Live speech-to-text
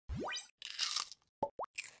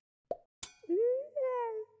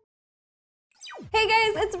Hey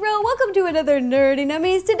guys, it's Ro. Welcome to another Nerdy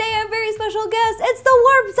Nummies. Today I have a very special guest. It's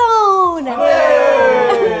the WARPZone!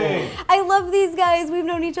 Hey! I love these guys. We've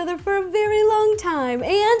known each other for a very long time,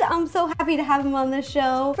 and I'm so happy to have them on the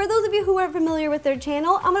show. For those of you who aren't familiar with their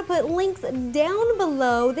channel, I'm gonna put links down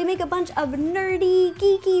below. They make a bunch of nerdy,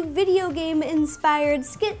 geeky, video game inspired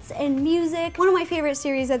skits and music. One of my favorite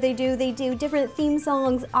series that they do different theme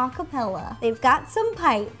songs a cappella. They've got some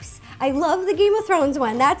pipes. I love the Game of Thrones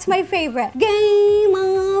one. That's my favorite. Game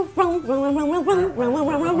of Thrones. Ooh,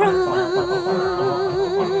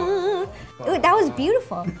 that was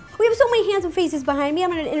beautiful. We have so many handsome faces behind me. I'm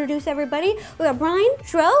going to introduce everybody. We got Brian,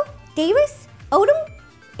 Shro, Davis, Odom,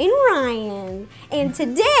 and Ryan. And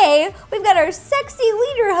today, we've got our sexy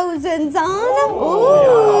Lederhosens on.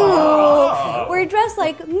 Ooh. We're dressed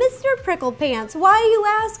like Mr. Prickle Pants. Why, you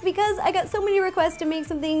ask? Because I got so many requests to make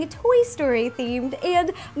something Toy Story themed,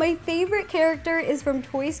 and my favorite character is from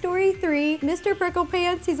Toy Story 3, Mr. Prickle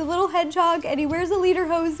Pants. He's a little hedgehog, and he wears a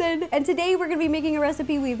Lederhosen. And today, we're gonna be making a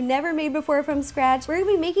recipe we've never made before from scratch. We're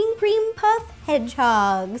gonna be making cream puff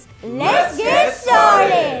hedgehogs. Let's get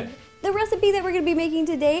started! The recipe that we're going to be making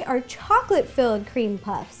today are chocolate-filled cream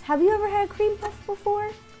puffs. Have you ever had a cream puff before?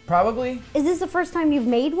 Probably. Is this the first time you've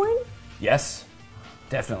made one? Yes,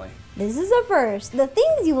 definitely. This is a first. The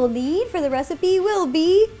things you will need for the recipe will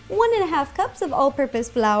be 1½ cups of all-purpose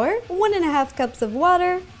flour, 1½ cups of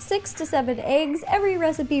water, 6 to 7 eggs, every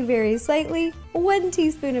recipe varies slightly, 1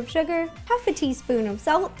 teaspoon of sugar, ½ teaspoon of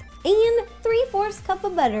salt, and 3/4 cup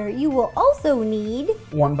of butter. You will also need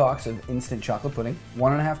 1 box of instant chocolate pudding,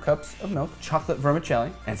 1½ cups of milk, chocolate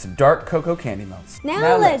vermicelli, and some dark cocoa candy melts.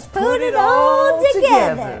 Now let's put it all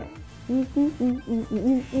together.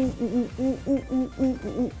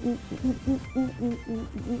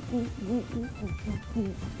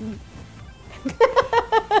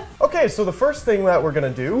 Okay, so the first thing that we're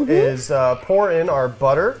gonna do is pour in our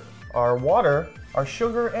butter, our water, our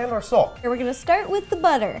sugar, and our salt. We're gonna start with the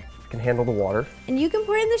butter. Can handle the water. And you can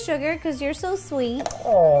pour in the sugar because you're so sweet.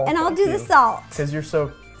 Oh, and I'll do the salt. Because you're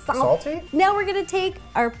so salty? Now we're gonna take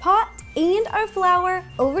our pot and our flour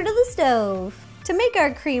over to the stove. To make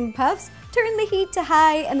our cream puffs, turn the heat to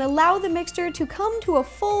high and allow the mixture to come to a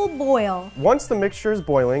full boil. Once the mixture is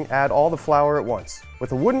boiling, add all the flour at once.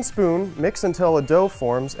 With a wooden spoon, mix until a dough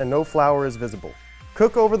forms and no flour is visible.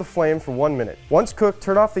 Cook over the flame for 1 minute. Once cooked,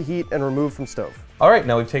 turn off the heat and remove from stove. All right,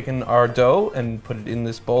 now we've taken our dough and put it in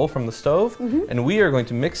this bowl from the stove, and we are going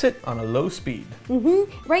to mix it on a low speed.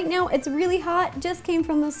 Right now it's really hot, just came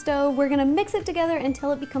from the stove. We're gonna mix it together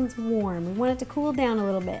until it becomes warm. We want it to cool down a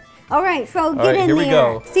little bit. All right, so get in there. Here we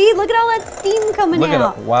go. See, look at all that steam coming out. Look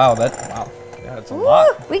at it. Wow, yeah, that's a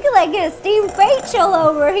lot. We could like get a steam facial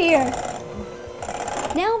over here.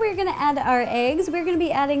 Now we're gonna add our eggs. We're gonna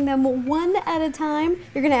be adding them one at a time.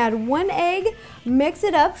 You're gonna add 1 egg, mix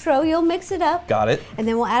it up. Shro, you'll mix it up. Got it. And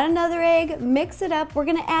then we'll add another egg, mix it up. We're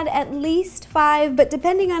gonna add at least 5, but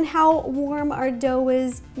depending on how warm our dough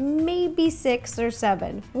is, maybe 6 or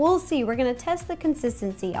 7. We'll see. We're gonna test the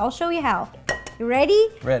consistency. I'll show you how. You ready?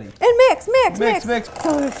 Ready. And mix, mix, mix. Mix.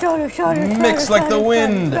 Shoulder. Mix like the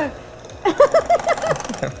wind.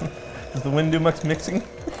 Does the wind do much mixing?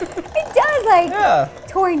 It does, like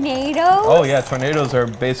tornadoes. Oh yeah, tornadoes are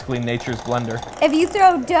basically nature's blender. If you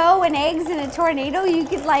throw dough and eggs in a tornado, you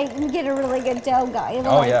could like get a really good dough going.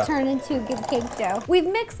 It'll turn into a good cake dough. We've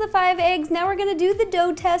mixed the 5 eggs. Now we're gonna do the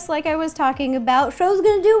dough test like I was talking about. Shro's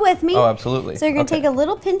gonna do it with me. Oh, absolutely. So you're gonna take a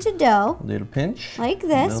little pinch of dough. Little pinch. Like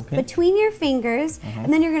this, between your fingers,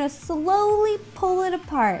 and then you're gonna slowly pull it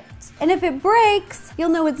apart. And if it breaks, you'll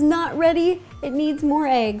know it's not ready. It needs more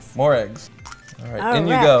eggs. More eggs. All right, in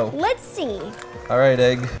you go. Let's see. All right,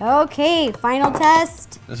 egg. Okay, final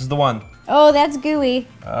test. This is the one. Oh, that's gooey.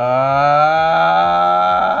 Now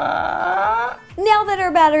that our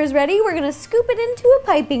batter is ready, we're gonna scoop it into a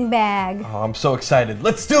piping bag. Oh, I'm so excited.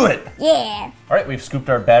 Let's do it. Yeah. All right, we've scooped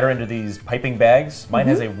our batter into these piping bags. Mine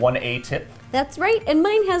has a 1A tip. That's right, and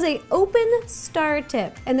mine has a open star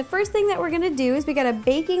tip. And the first thing that we're gonna do is we got a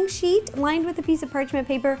baking sheet lined with a piece of parchment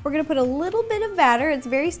paper. We're gonna put a little bit of batter, it's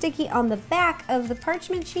very sticky, on the back of the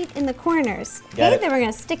parchment sheet in the corners. Okay, then we're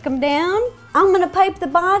gonna stick them down. I'm gonna pipe the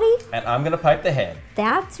body. And I'm gonna pipe the head.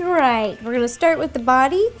 That's right. We're gonna start with the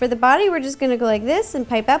body. For the body, we're just gonna go like this and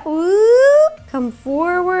pipe up, whoop. come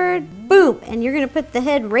forward, boom, and you're gonna put the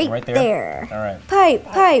head right there. All right. Pipe,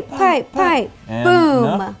 pipe, pipe, pipe, And boom.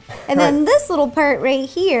 enough. And then this little part right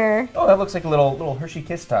here. Oh, that looks like a little Hershey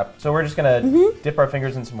Kiss top. So we're just gonna dip our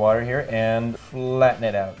fingers in some water here and flatten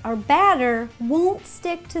it out. Our batter won't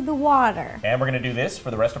stick to the water. And we're gonna do this for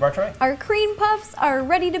the rest of our tray. Our cream puffs are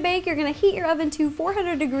ready to bake. You're gonna heat your oven to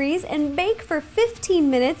 400 degrees and bake for 15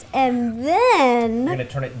 minutes, and then We're gonna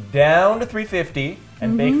turn it down to 350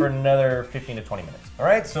 and bake for another 15 to 20 minutes. All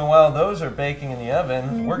right, so while those are baking in the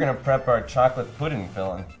oven, we're gonna prep our chocolate pudding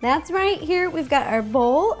filling. that's right. Here we've got our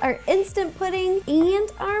bowl, our instant pudding, and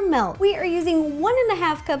our milk. We are using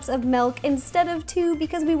 1.5 cups of milk instead of 2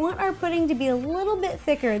 because we want our pudding to be a little bit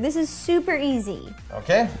thicker. This is super easy.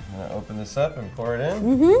 Okay, I'm gonna open this up and pour it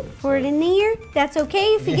in. Pour it in there. That's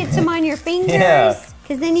okay if you get some on your fingers, Yeah.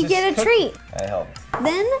 because then you Just get a cook- treat. I helped.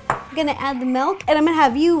 Then I'm gonna add the milk, and I'm gonna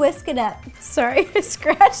have you whisk it up. Sorry, I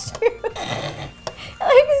scratched you.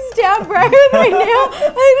 I stabbed Brian right now.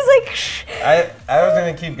 I was like, I was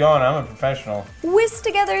gonna keep going. I'm a professional. whisk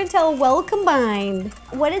together until well combined.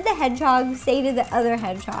 What did the hedgehog say to the other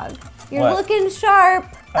hedgehog? You're What? looking sharp.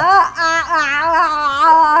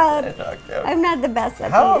 Hedgehog joke. I'm not the best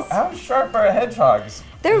at How, these. how sharp are hedgehogs?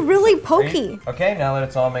 They're really pokey. Okay, now that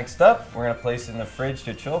it's all mixed up, we're gonna place it in the fridge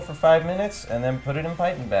to chill for 5 minutes and then put it in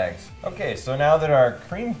piping bags. Okay, so now that our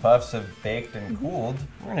cream puffs have baked and cooled,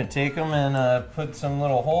 we're gonna take them and put some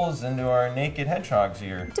little holes into our naked hedgehog's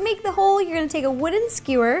ear. To make the hole, you're gonna take a wooden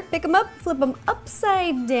skewer, pick them up, flip them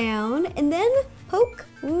upside down, and then poke.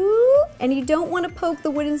 Ooh. And you don't want to poke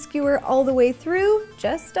the wooden skewer all the way through,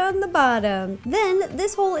 just on the bottom. Then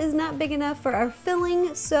this hole is not big enough for our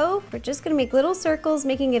filling, so we're just gonna make little circles,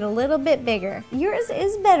 making it a little bit bigger. Yours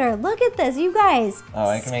is better. Look at this, you guys. Oh,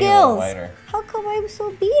 I can make it a little wider. How come I'm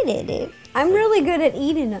so bad at it? I'm really good at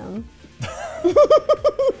eating them.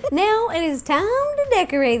 Now it is time to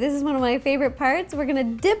decorate. This is one of my favorite parts. We're gonna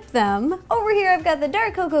dip them. Over here I've got the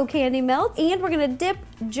dark cocoa candy melt, and we're gonna dip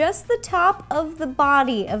just the top of the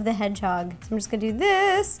body of the hedgehog. So I'm just gonna do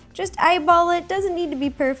this, just eyeball it, doesn't need to be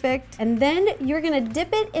perfect. And then you're gonna dip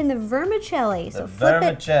it in the vermicelli. So flip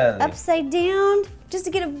vermicelli. it upside down, just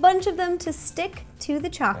to get a bunch of them to stick to the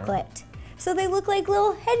chocolate. So they look like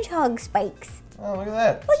little hedgehog spikes. Oh, look at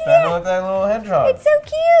that. Look at Starting to that. look like a little hedgehog. It's so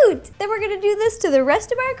cute. Then we're gonna do this to the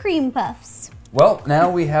rest of our cream puffs. Well, now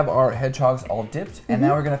we have our hedgehogs all dipped, and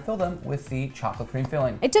now we're gonna fill them with the chocolate cream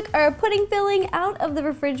filling. I took our pudding filling out of the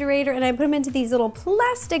refrigerator and I put them into these little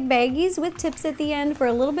plastic baggies with tips at the end for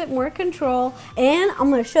a little bit more control. And I'm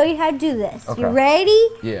gonna show you how to do this. Okay. You ready?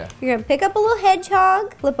 Yeah. You're gonna pick up a little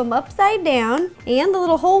hedgehog, flip them upside down, and the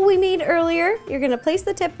little hole we made earlier, you're gonna place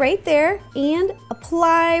the tip right there and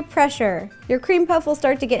apply pressure. Your cream puff will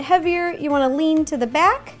start to get heavier. You wanna lean to the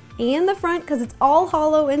back and the front because it's all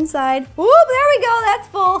hollow inside. Whoop, there we go, that's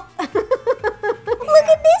full. Look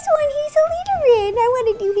at this one, he's a leader in. I want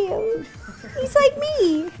to do him. He's like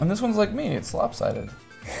me. And this one's like me, it's lopsided.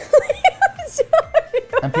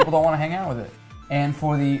 And people don't want to hang out with it. And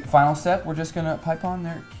for the final step, we're just gonna pipe on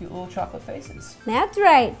their cute little chocolate faces. That's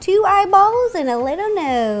right, 2 eyeballs and a little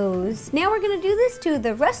nose. Now we're gonna do this to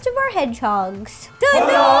the rest of our hedgehogs.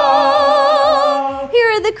 Ta-da! Here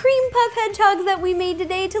are the cream puff hedgehogs that we made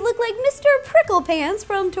today to look like Mr. Pricklepants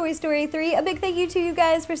from Toy Story 3. A big thank you to you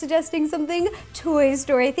guys for suggesting something Toy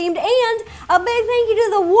Story themed, and a big thank you to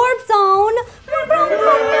the Warp Zone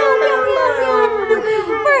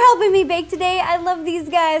for helping me bake today. I love these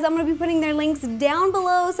guys. I'm gonna be putting their links down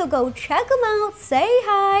below, so go check them out, say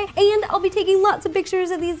hi, and I'll be taking lots of pictures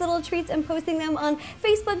of these little treats and posting them on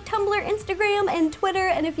Facebook, Tumblr, Instagram, and Twitter.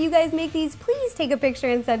 And if you guys make these, please take a picture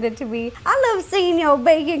and send it to me. I love seeing your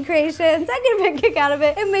baking creations. I get a big kick out of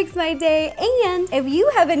it. It makes my day. And if you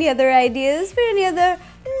have any other ideas for any other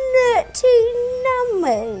nutty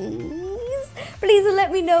nummies, please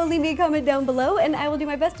let me know. Leave me a comment down below, and I will do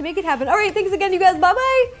my best to make it happen. All right, thanks again, you guys.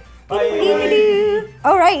 Bye-bye. Bye.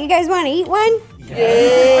 All right, you guys want to eat one?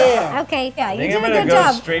 Yeah. Okay, yeah, I you think did I'm a gonna good go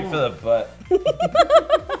job. straight for the butt. Is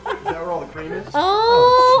that where all the cream is?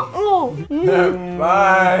 Oh.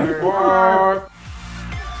 Bye.